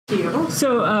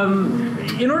So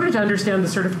in order to understand the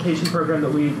certification program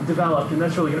that we developed, and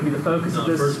that's really going to be the focus of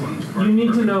this, you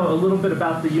need to know a little bit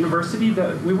about the university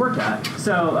that we work at.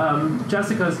 So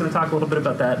Jessica is going to talk a little bit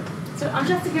about that. So I'm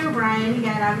Jessica O'Brien.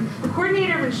 Again, I'm the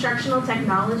coordinator of instructional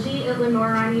technology at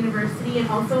Lenoir-Rhyne University and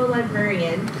also a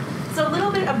librarian. So a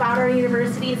little bit about our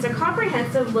university. It's a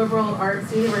comprehensive liberal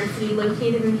arts university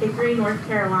located in Hickory, North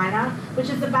Carolina, which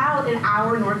is about an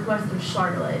hour northwest of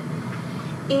Charlotte.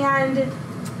 And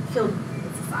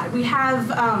we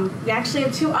actually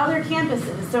have two other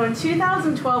campuses. So in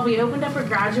 2012, we opened up a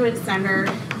graduate center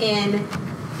in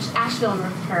Asheville,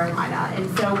 North Carolina, and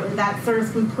so that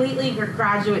serves completely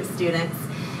graduate students.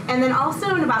 And then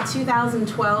also in about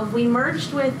 2012, we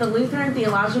merged with the Lutheran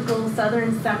Theological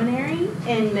Southern Seminary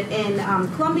in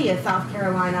Columbia, South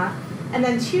Carolina. And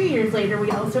then 2 years later,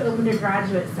 we also opened a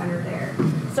graduate center there.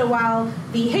 So while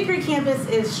the Hickory campus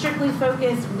was strictly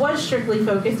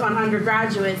focused on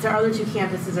undergraduates, our other two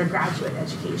campuses are graduate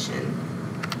education.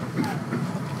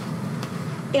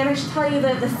 And I should tell you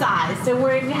the size. So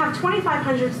we have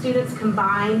 2,500 students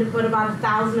combined, but about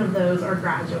 1,000 of those are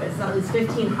graduates, so at least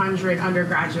 1,500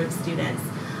 undergraduate students.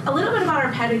 A little bit about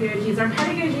our pedagogies. Our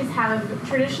pedagogies have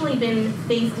traditionally been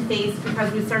face-to-face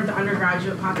because we serve the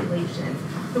undergraduate population.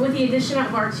 But with the addition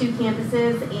of our two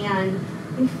campuses and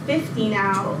I think 50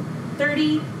 now,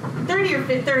 30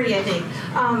 I think,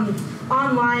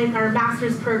 online or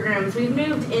master's programs, we've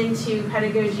moved into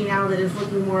pedagogy now that is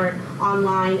looking more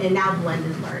online and now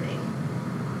blended learning.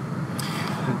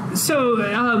 So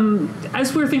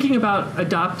as we're thinking about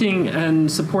adopting and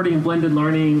supporting blended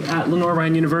learning at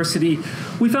Lenoir-Rhyne University,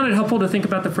 we found it helpful to think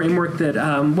about the framework that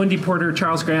Wendy Porter,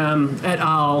 Charles Graham, et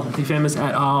al., the famous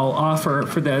et al., offer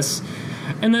for this.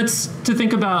 And that's to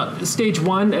think about stage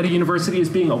one at a university as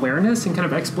being awareness and kind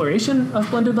of exploration of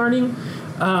blended learning.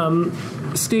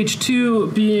 Stage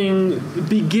two being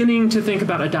beginning to think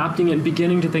about adopting it,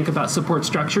 beginning to think about support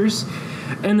structures.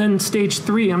 And then stage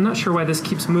three, I'm not sure why this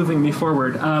keeps moving me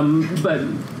forward, but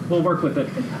we'll work with it.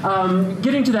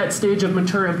 Getting to that stage of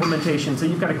mature implementation. So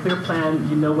you've got a clear plan,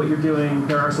 you know what you're doing,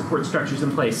 there are support structures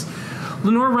in place.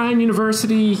 Lenoir-Rhyne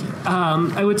University,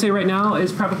 I would say right now,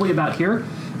 is probably about here.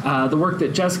 The work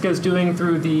that Jessica is doing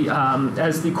through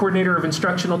as the coordinator of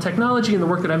instructional technology, and the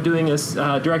work that I'm doing as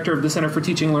director of the Center for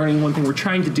Teaching and Learning, one thing we're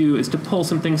trying to do is to pull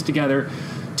some things together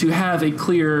to have a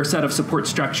clear set of support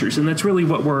structures, and that's really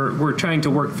what we're trying to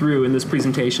work through in this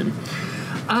presentation.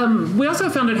 We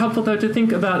also found it helpful, though, to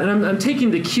think about, and I'm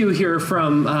taking the cue here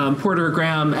from Porter,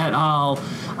 Graham, et al.,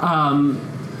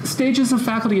 stages of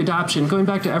faculty adoption, going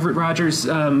back to Everett Rogers,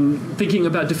 thinking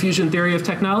about diffusion theory of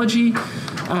technology.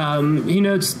 He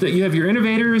notes that you have your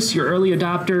innovators, your early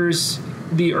adopters,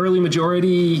 the early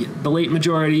majority, the late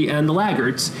majority, and the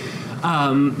laggards.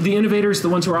 The innovators, the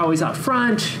ones who are always out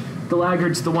front. The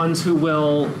laggards, the ones who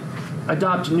will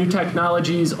adopt new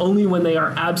technologies only when they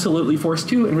are absolutely forced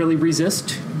to and really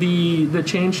resist the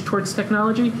change towards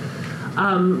technology.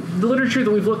 The literature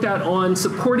that we've looked at on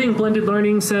supporting blended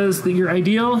learning says that your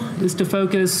ideal is to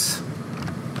focus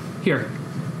here,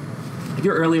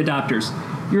 your early adopters.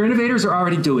 Your innovators are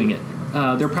already doing it.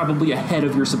 They're probably ahead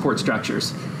of your support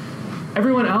structures.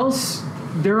 Everyone else,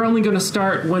 they're only going to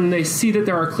start when they see that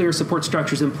there are clear support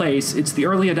structures in place. It's the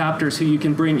early adopters who you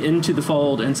can bring into the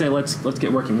fold and say, let's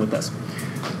get working with this.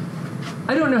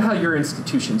 I don't know how your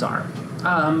institutions are.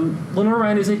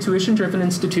 Lenoir-Rhyne is a tuition-driven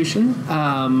institution.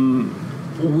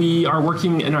 We are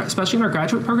working, especially in our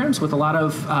graduate programs, with a lot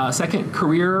of second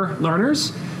career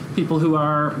learners, people who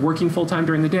are working full-time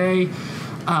during the day.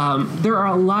 There are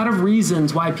a lot of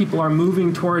reasons why people are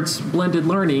moving towards blended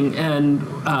learning, and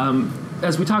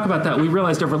as we talk about that, we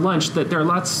realized over lunch that there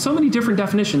are so many different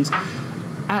definitions.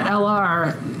 At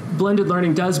LR, blended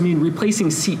learning does mean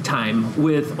replacing seat time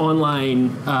with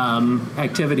online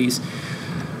activities.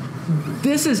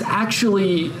 This is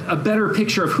actually a better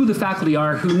picture of who the faculty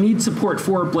are who need support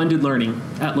for blended learning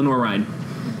at Lenoir-Rhyne.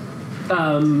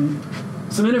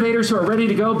 Some innovators who are ready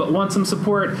to go but want some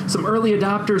support, some early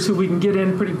adopters who we can get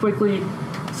in pretty quickly,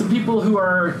 some people who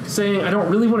are saying, I don't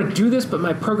really want to do this, but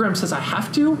my program says I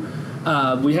have to.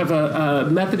 We have a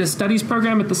Methodist studies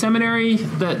program at the seminary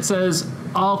that says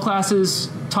all classes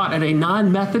taught at a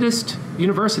non-Methodist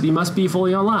university must be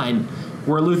fully online.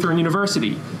 We're a Lutheran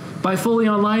university. By fully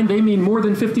online, they mean more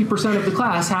than 50% of the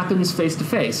class happens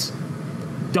face-to-face.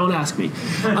 Don't ask me.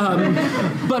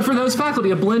 But for those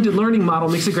faculty, a blended learning model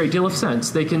makes a great deal of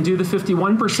sense. They can do the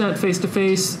 51%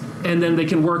 face-to-face, and then they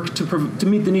can work to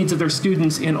meet the needs of their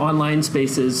students in online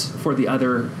spaces for the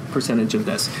other percentage of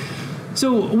this.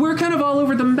 So we're kind of all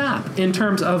over the map in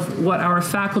terms of what our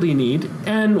faculty need.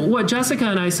 And what Jessica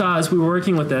and I saw as we were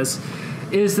working with this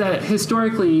is that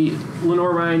historically,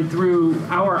 Lenoir-Rhyne, through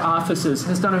our offices,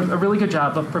 has done a really good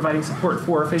job of providing support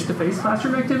for face-to-face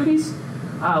classroom activities.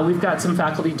 We've got some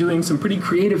faculty doing some pretty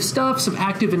creative stuff, some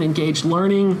active and engaged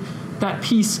learning. That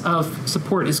piece of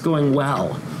support is going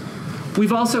well.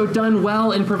 We've also done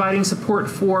well in providing support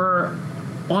for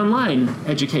online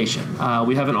education.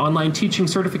 We have an online teaching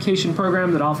certification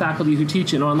program that all faculty who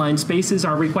teach in online spaces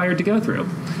are required to go through.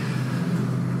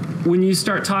 When you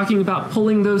start talking about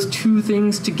pulling those two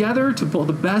things together to pull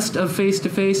the best of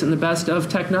face-to-face and the best of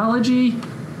technology,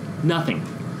 nothing.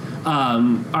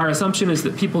 Our assumption is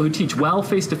that people who teach well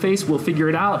face-to-face will figure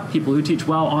it out. People who teach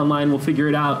well online will figure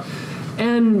it out.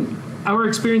 And our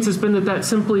experience has been that that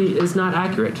simply is not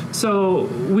accurate. So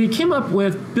we came up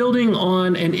with building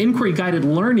on an inquiry-guided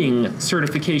learning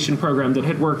certification program that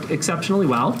had worked exceptionally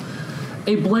well,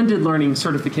 a blended learning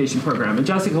certification program. And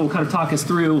Jessica will kind of talk us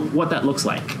through what that looks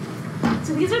like.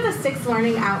 So these are the 6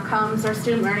 learning outcomes, or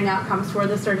student learning outcomes for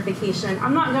the certification.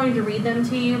 I'm not going to read them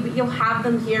to you, but you'll have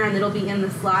them here and it'll be in the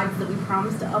slides that we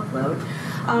promised to upload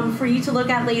for you to look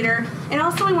at later. And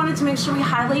also I wanted to make sure we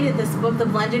highlighted this book, The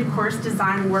Blended Course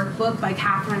Design Workbook by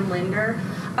Catherine Linder.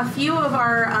 A few of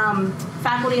our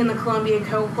faculty in the Columbia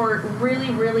cohort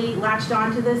really latched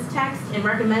onto this text and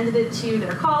recommended it to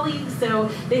their colleagues, so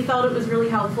they felt it was really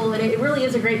helpful, and it really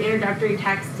is a great introductory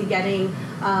text to getting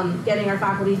our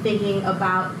faculty thinking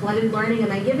about blended learning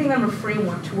and then giving them a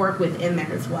framework to work within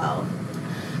there as well.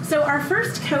 So our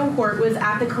first cohort was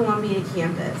at the Columbia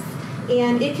campus,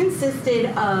 and it consisted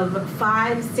of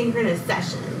 5 synchronous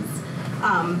sessions.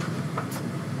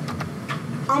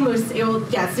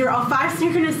 There are all 5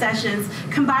 synchronous sessions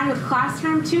combined with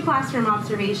 2 classroom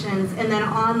observations, and then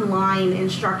online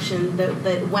instruction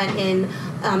that went in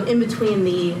between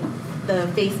the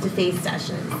face-to-face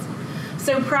sessions.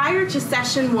 So prior to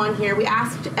session 1 here, we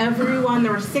asked everyone,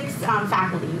 there were 6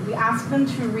 faculty, we asked them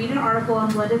to read an article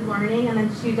on blended learning and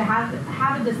then to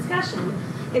have a discussion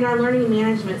in our learning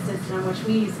management system, which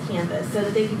we use Canvas, so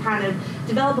that they can kind of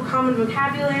develop a common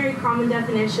vocabulary, common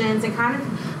definitions, and kind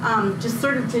of just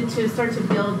sort of to start to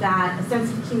build a sense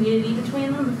of community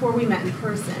between them before we met in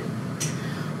person.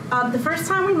 The first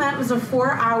time we met was a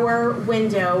 4-hour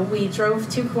window. We drove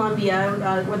to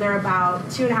Columbia, where they're about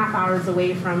 2.5 hours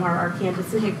away from our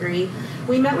campus in Hickory.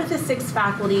 We met with the 6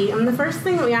 faculty, and the first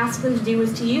thing that we asked them to do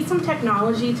was to use some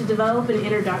technology to develop an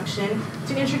introduction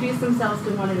to introduce themselves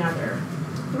to one another.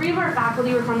 3 of our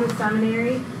faculty were from the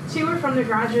seminary, 2 were from the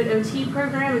graduate OT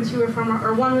program, and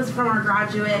 1 was from our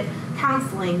graduate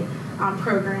counseling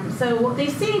program. So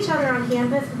they've seen each other on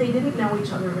campus, but they didn't know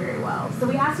each other very well. So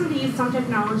we asked them to use some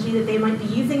technology that they might be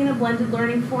using in a blended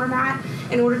learning format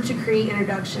in order to create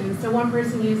introductions. So one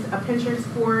person used a Pinterest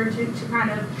board to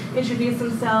kind of introduce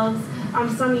themselves.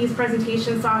 Some used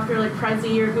presentation software like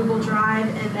Prezi or Google Drive,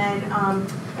 and then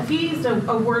a few used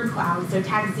a word cloud, so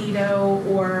Taxito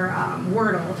or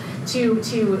Wordle, to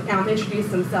introduce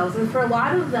themselves. And for a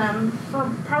lot of them, for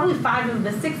probably 5 of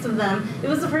the 6 of them, it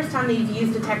was the first time they've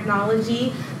used a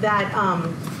technology that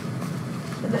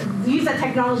use that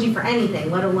technology for anything,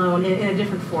 let alone in a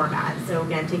different format. So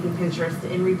again, taking Pinterest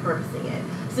and repurposing it.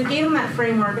 So it gave them that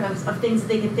framework of things that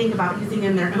they can think about using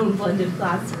in their own blended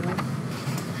classroom.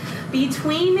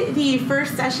 Between the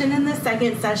first session and the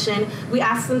second session, we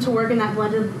asked them to work in that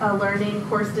blended learning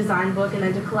course design book and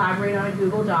then to collaborate on a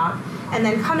Google Doc. And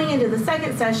then coming into the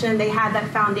second session, they had that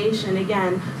foundation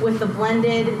again with the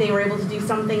blended. They were able to do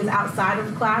some things outside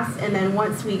of class, and then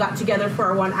once we got together for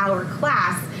our 1-hour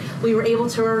class, we were able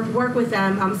to work with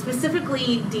them,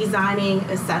 specifically designing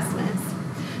assessments.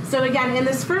 So again, in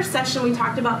this first session, we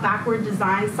talked about backward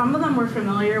design. Some of them were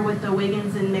familiar with the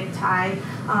Wiggins and McTighe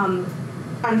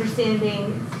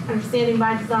understanding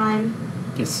by design.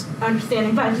 Yes.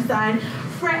 Understanding by design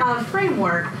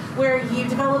framework, where you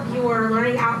develop your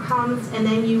learning outcomes and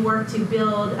then you work to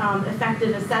build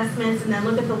effective assessments and then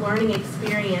look at the learning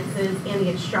experiences and the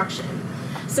instruction.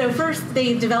 So first,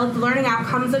 they developed the learning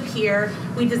outcomes up here.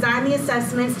 We designed the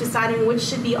assessments, deciding which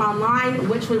should be online,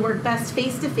 which would work best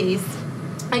face-to-face.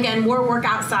 Again, more work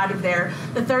outside of there.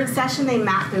 The third session, they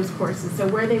mapped those courses. So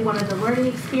where they wanted the learning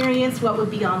experience, what would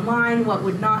be online, what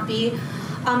would not be.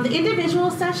 The individual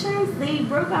sessions, they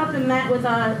broke up and met with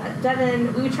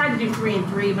Devon. We tried to do 3 and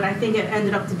 3, but I think it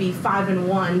ended up to be 5 and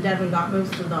 1. Devon got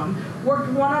most of them.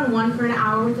 Worked one-on-one for an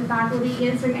hour with the faculty,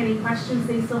 answering any questions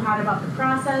they still had about the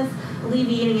process,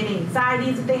 alleviating any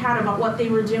anxieties that they had about what they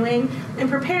were doing, and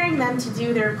preparing them to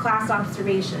do their class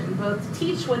observation, both to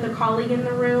teach with a colleague in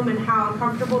the room and how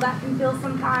uncomfortable that can feel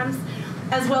sometimes,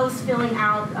 as well as filling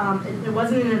out, it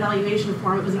wasn't an evaluation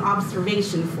form, it was an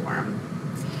observation form.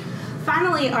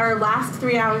 Finally, our last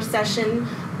 3-hour session,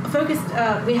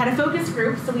 we had a focus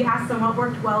group, so we asked them what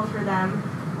worked well for them,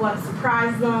 what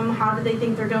surprised them, how did they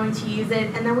think they're going to use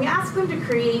it, and then we asked them to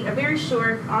create a very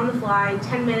short, on-the-fly,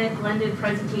 10-minute blended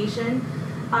presentation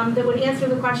that would answer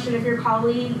the question, if your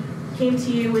colleague came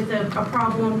to you with a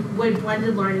problem, would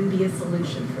blended learning be a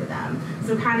solution for them?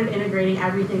 So kind of integrating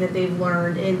everything that they've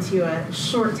learned into a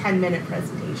short 10-minute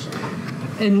presentation.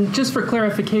 And just for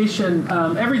clarification,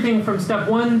 everything from step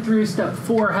 1 through step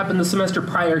 4 happened the semester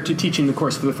prior to teaching the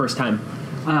course for the first time.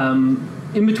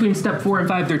 In between step 4 and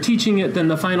 5, they're teaching it, then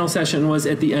the final session was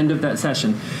at the end of that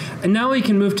session. And now we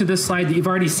can move to this slide that you've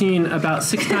already seen about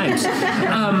 6 times.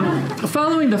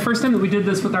 Following the first time that we did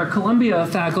this with our Columbia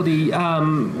faculty,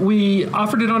 we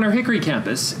offered it on our Hickory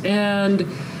campus, and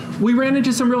we ran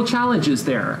into some real challenges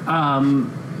there.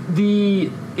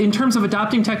 In terms of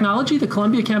adopting technology, the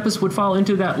Columbia campus would fall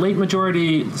into that late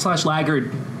majority /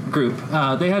 laggard group.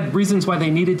 They had reasons why they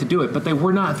needed to do it, but they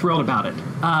were not thrilled about it.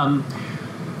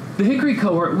 The Hickory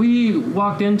cohort, we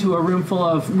walked into a room full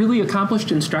of really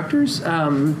accomplished instructors. 2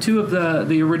 of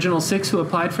the original 6 who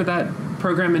applied for that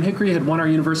program in Hickory had won our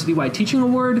university-wide teaching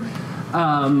award.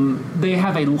 They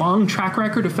have a long track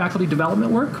record of faculty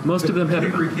development work. Most of them have...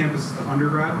 Hickory campus is the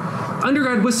undergrad?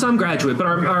 Undergrad with some graduate, but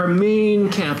our main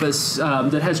campus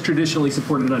that has traditionally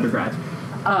supported undergrad.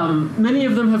 Many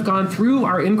of them have gone through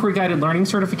our inquiry-guided learning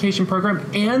certification program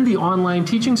and the online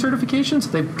teaching certification,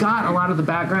 so they've got a lot of the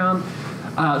background.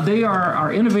 They are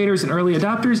our innovators and early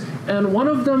adopters, and one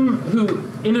of them who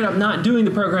ended up not doing the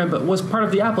program but was part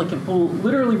of the applicant pool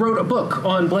literally wrote a book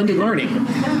on blended learning.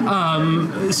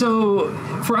 So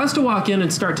for us to walk in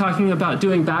and start talking about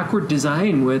doing backward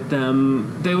design with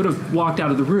them, they would have walked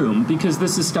out of the room because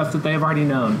this is stuff that they have already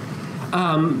known.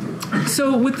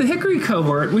 So with the Hickory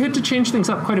cohort, we had to change things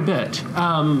up quite a bit.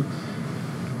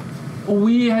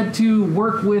 We had to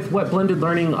work with what blended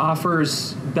learning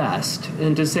offers best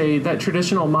and to say that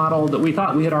traditional model that we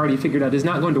thought we had already figured out is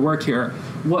not going to work here.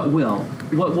 What will?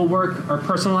 What will work are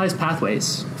personalized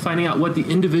pathways, finding out what the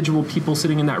individual people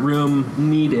sitting in that room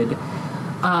needed.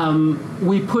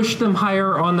 We pushed them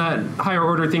higher on that higher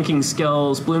order thinking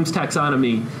skills, Bloom's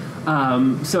taxonomy.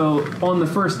 So on the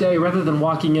first day, rather than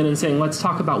walking in and saying, let's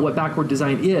talk about what backward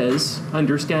design is,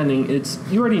 understanding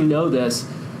you already know this,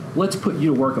 let's put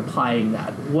you to work applying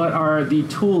that. What are the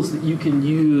tools that you can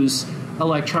use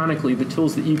electronically, the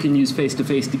tools that you can use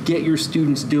face-to-face to get your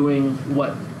students doing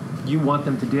what you want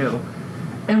them to do?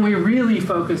 And we really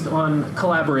focused on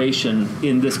collaboration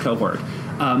in this cohort.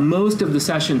 Most of the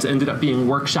sessions ended up being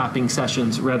workshopping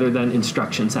sessions rather than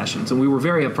instruction sessions. And we were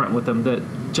very upfront with them that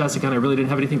Jessica and I really didn't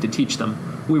have anything to teach them.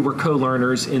 We were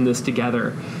co-learners in this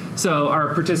together. So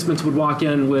our participants would walk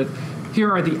in with,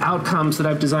 here are the outcomes that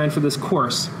I've designed for this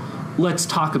course. Let's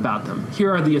talk about them.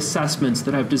 Here are the assessments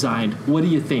that I've designed. What do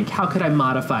you think? How could I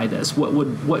modify this?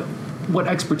 What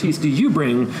expertise do you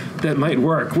bring that might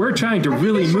work? We're trying to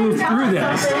really move through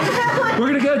this. We're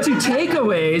going to go to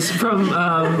takeaways from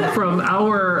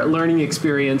our learning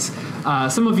experience.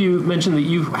 Some of you mentioned that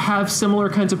you have similar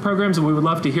kinds of programs, and we would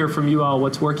love to hear from you all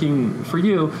what's working for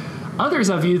you. Others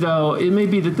of you, though, it may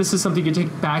be that this is something you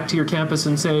take back to your campus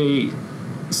and say,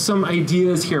 some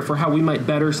ideas here for how we might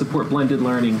better support blended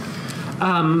learning.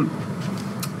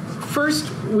 First,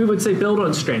 we would say build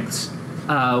on strengths.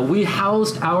 We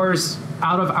housed ours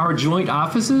out of our joint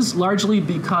offices largely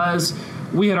because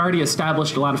we had already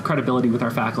established a lot of credibility with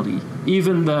our faculty.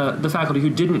 Even the faculty who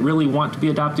didn't really want to be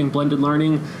adopting blended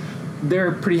learning,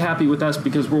 they're pretty happy with us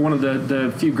because we're one of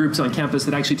the few groups on campus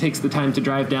that actually takes the time to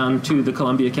drive down to the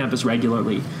Columbia campus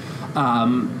regularly.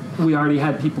 We already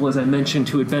had people, as I mentioned,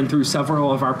 who had been through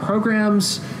several of our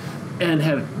programs and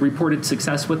had reported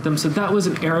success with them. So that was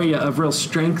an area of real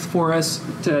strength for us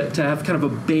to have kind of a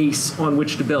base on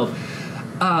which to build.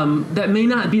 That may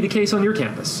not be the case on your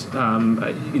campus.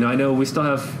 I know we still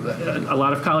have a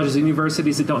lot of colleges and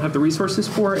universities that don't have the resources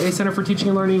for a Center for Teaching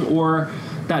and Learning, or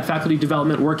that faculty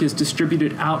development work is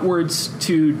distributed outwards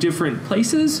to different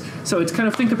places. So it's kind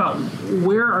of think about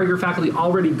where are your faculty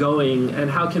already going and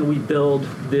how can we build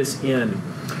this in.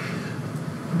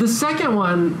 The second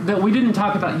one that we didn't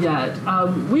talk about yet,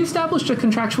 we established a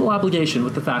contractual obligation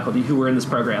with the faculty who were in this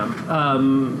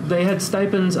program. They had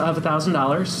stipends of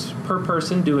 $1,000 per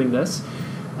person doing this.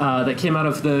 That came out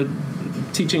of the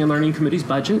Teaching and Learning Committee's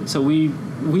budget. So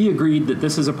we agreed that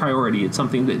this is a priority. It's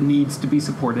something that needs to be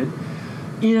supported.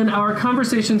 In our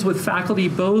conversations with faculty,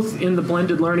 both in the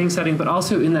blended learning setting, but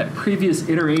also in that previous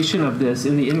iteration of this,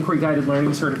 in the inquiry-guided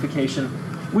learning certification,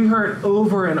 we heard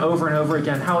over and over and over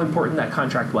again how important that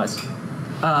contract was.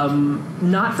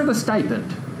 Not for the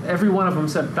stipend. Every one of them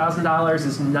said $1,000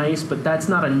 is nice, but that's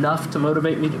not enough to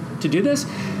motivate me to do this.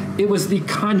 It was the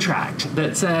contract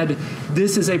that said,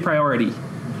 this is a priority.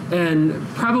 And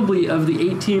probably of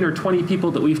the 18 or 20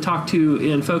 people that we've talked to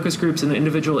in focus groups and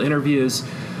individual interviews,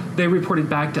 they reported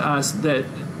back to us that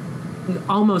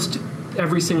almost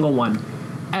every single one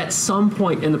at some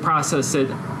point in the process said,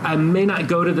 I may not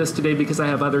go to this today because I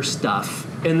have other stuff.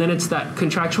 And then it's that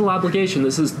contractual obligation.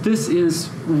 This is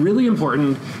really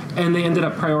important, and they ended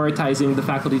up prioritizing the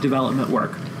faculty development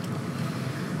work.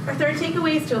 Our third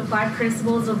takeaway is to apply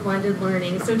principles of blended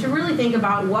learning. So to really think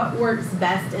about what works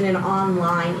best in an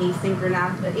online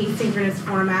asynchronous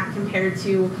format compared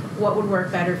to what would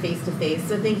work better face-to-face.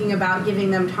 So thinking about giving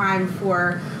them time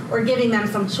for, or giving them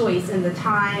some choice in the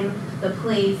time, the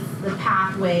place, the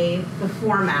pathway, the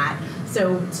format.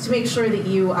 So to make sure that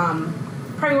you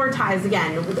prioritize,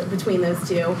 again, between those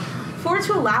two. 4,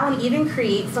 to allow and even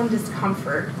create some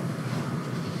discomfort.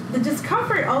 The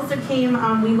discomfort also came,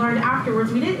 we learned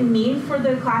afterwards, we didn't mean for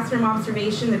the classroom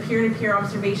observation, the peer-to-peer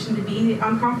observation to be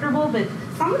uncomfortable, but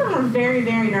some of them were very,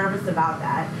 very nervous about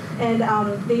that. And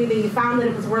they found that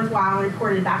it was worthwhile and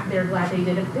reported back they're glad they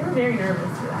did it. They were very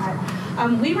nervous for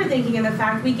that. We were thinking of the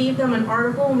fact we gave them an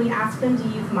article and we asked them to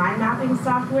use mind mapping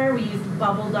software. We used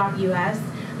bubble.us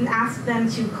and asked them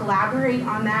to collaborate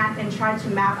on that and try to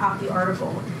map out the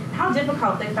article. How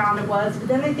difficult they found it was, but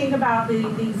then they think about the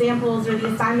examples or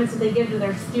the assignments that they give to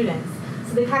their students.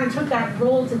 So they kind of took that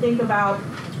role to think about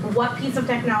what piece of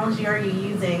technology are you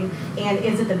using, and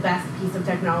is it the best piece of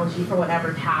technology for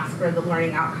whatever task or the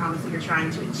learning outcomes that you're trying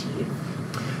to achieve.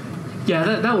 Yeah,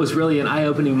 that was really an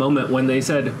eye-opening moment when they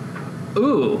said,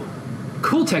 ooh,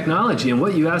 cool technology, and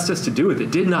what you asked us to do with it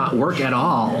did not work at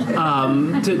all,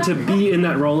 to be in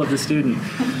that role of the student.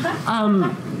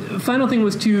 Final thing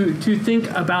was to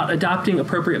think about adopting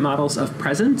appropriate models of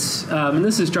presence. And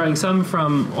this is drawing some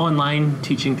from online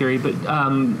teaching theory, but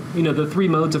the 3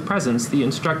 modes of presence: the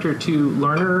instructor to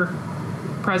learner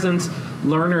presence,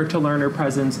 learner to learner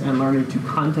presence, and learner to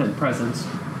content presence.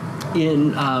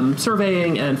 In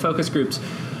surveying and focus groups,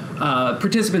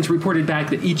 participants reported back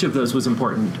that each of those was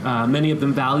important. Many of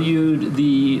them valued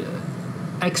the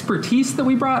expertise that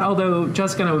we brought, although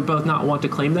Jessica and I would both not want to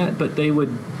claim that, but they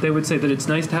would say that it's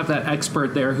nice to have that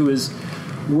expert there who is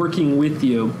working with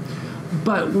you.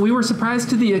 But we were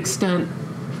surprised to the extent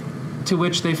to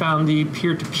which they found the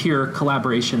peer-to-peer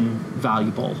collaboration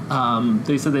valuable.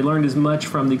 They said they learned as much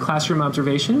from the classroom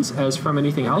observations as from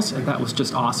anything else, and that was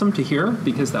just awesome to hear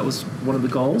because that was one of the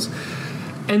goals.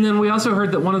 And then we also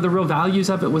heard that one of the real values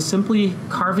of it was simply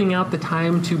carving out the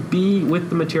time to be with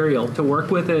the material, to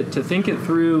work with it, to think it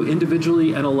through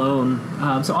individually and alone.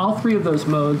 So all 3 of those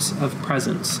modes of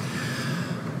presence.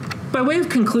 By way of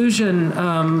conclusion,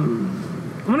 I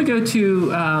want to go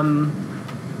to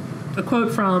a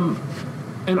quote from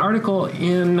an article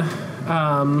in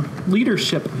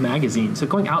Leadership magazine, so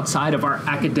going outside of our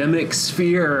academic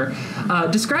sphere,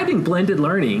 describing blended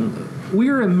learning. We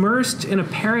are immersed in a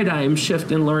paradigm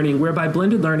shift in learning whereby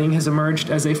blended learning has emerged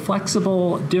as a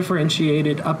flexible,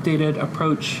 differentiated, updated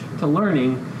approach to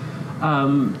learning.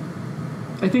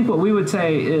 I think what we would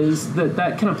say is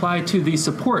that can apply to the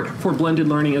support for blended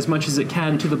learning as much as it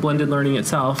can to the blended learning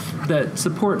itself, that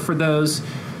support for those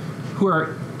who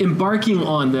are embarking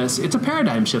on this, it's a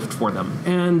paradigm shift for them.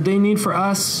 And they need for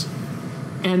us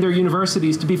and their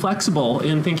universities to be flexible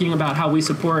in thinking about how we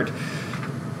support,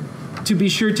 to be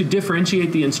sure to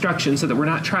differentiate the instruction so that we're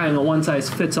not trying a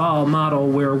one-size-fits-all model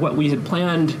where what we had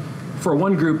planned for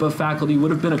one group of faculty would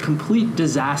have been a complete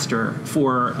disaster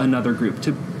for another group.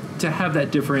 To have that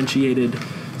differentiated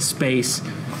space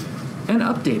and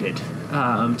updated.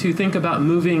 To think about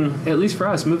moving, at least for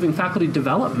us, moving faculty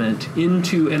development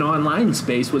into an online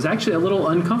space was actually a little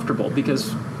uncomfortable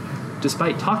because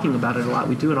despite talking about it a lot,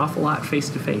 we do an awful lot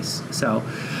face-to-face. So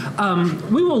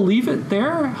we will leave it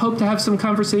there. Hope to have some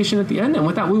conversation at the end. And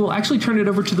with that, we will actually turn it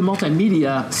over to the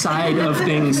multimedia side of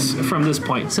things from this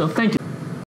point. So thank you.